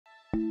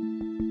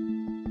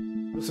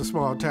It's a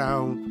small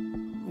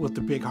town with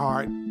a big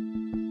heart.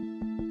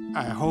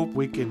 I hope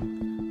we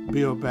can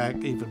build back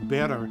even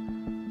better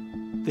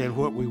than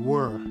what we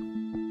were.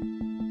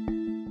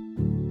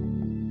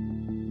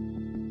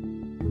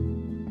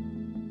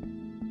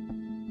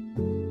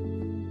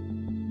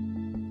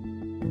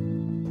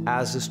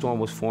 As the storm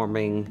was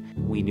forming,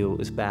 we knew it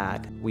was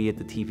bad. We at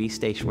the TV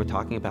station were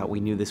talking about,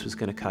 we knew this was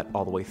going to cut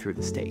all the way through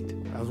the state.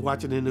 I was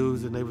watching the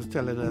news and they was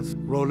telling us,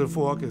 Rolling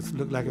Fork, it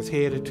looked like it's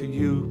headed to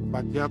you.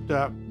 I jumped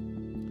up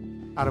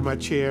out of my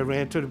chair,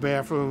 ran to the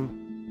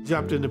bathroom,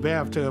 jumped in the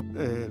bathtub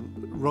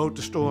and rode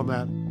the storm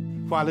out.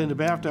 While in the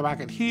bathtub, I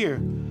could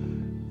hear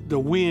the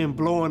wind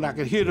blowing. I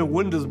could hear the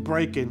windows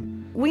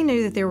breaking. We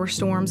knew that there were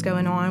storms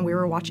going on. We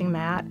were watching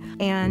Matt,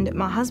 and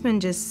my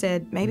husband just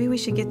said, maybe we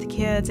should get the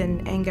kids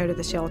and go to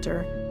the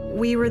shelter.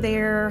 We were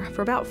there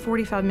for about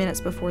 45 minutes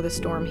before the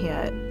storm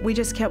hit. We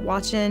just kept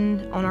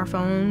watching on our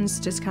phones,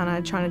 just kind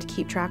of trying to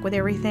keep track with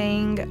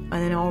everything, and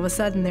then all of a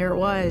sudden there it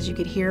was. You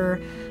could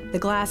hear the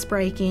glass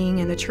breaking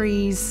and the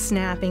trees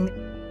snapping.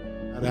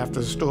 And after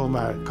the storm,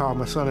 I called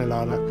my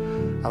son-in-law,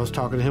 and I was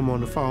talking to him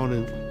on the phone,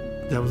 and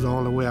that was the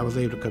only way I was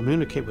able to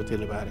communicate with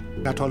anybody.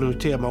 I told him to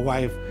tell my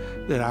wife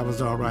that I was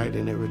all right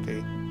and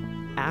everything.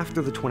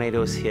 After the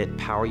tornadoes hit,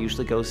 power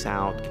usually goes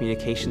out,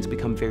 communications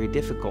become very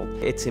difficult.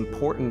 It's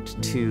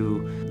important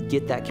to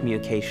get that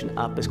communication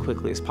up as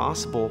quickly as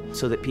possible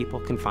so that people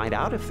can find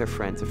out if their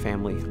friends or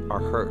family are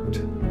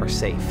hurt or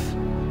safe.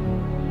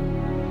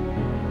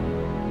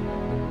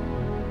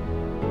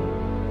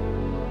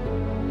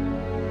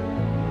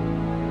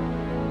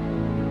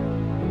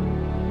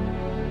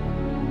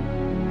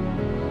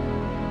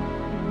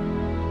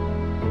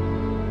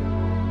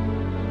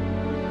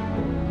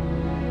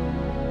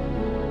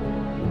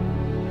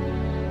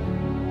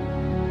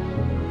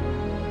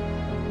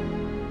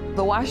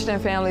 The Washington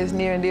family is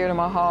near and dear to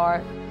my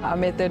heart. I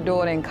met their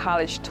daughter in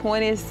college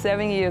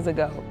 27 years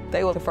ago.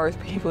 They were the first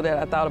people that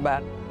I thought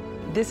about.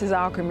 This is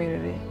our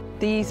community.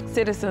 These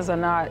citizens are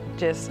not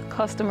just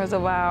customers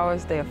of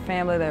ours, they're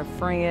family, they're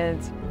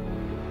friends.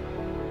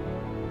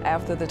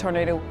 After the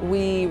tornado,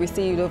 we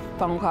received a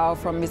phone call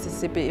from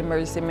Mississippi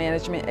Emergency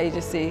Management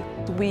Agency.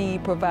 We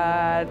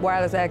provide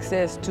wireless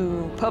access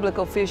to public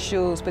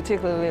officials,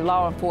 particularly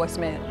law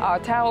enforcement. Our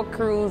tower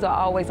crews are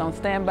always on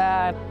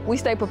standby. We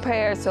stay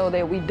prepared so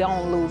that we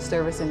don't lose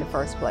service in the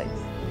first place.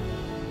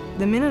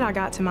 The minute I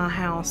got to my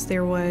house,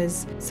 there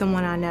was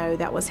someone I know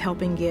that was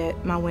helping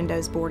get my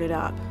windows boarded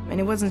up.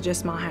 And it wasn't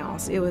just my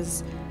house, it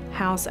was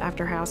house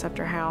after house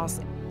after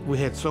house. We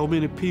had so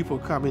many people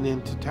coming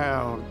into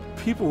town.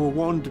 People were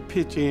wanting to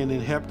pitch in and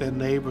help their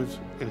neighbors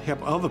and help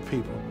other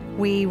people.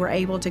 We were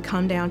able to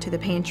come down to the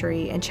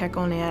pantry and check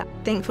on it.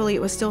 Thankfully,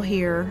 it was still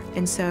here,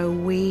 and so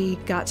we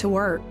got to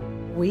work.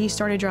 We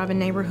started driving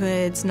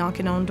neighborhoods,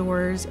 knocking on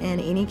doors, and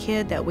any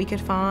kid that we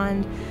could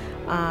find,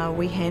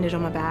 we handed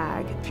them a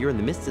bag. If you're in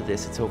the midst of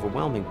this, it's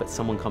overwhelming, but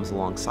someone comes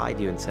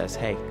alongside you and says,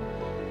 hey,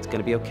 it's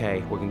gonna be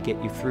okay, we're gonna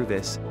get you through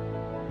this.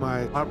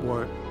 My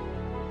artwork,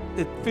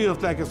 it feels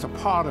like it's a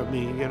part of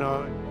me, you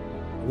know.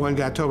 One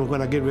guy told me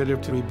when I get ready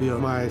to rebuild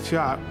my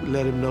shop,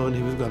 let him know and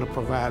he was going to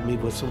provide me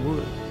with some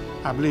wood.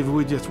 I believe if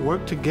we just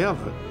work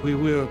together, we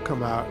will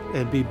come out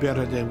and be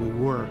better than we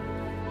were.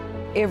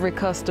 Every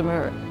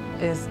customer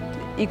is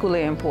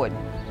equally important.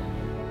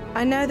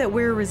 I know that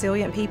we're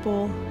resilient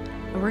people,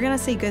 and we're going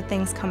to see good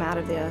things come out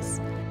of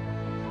this.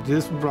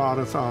 This brought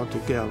us all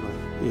together,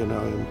 you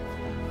know,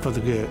 for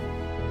the good.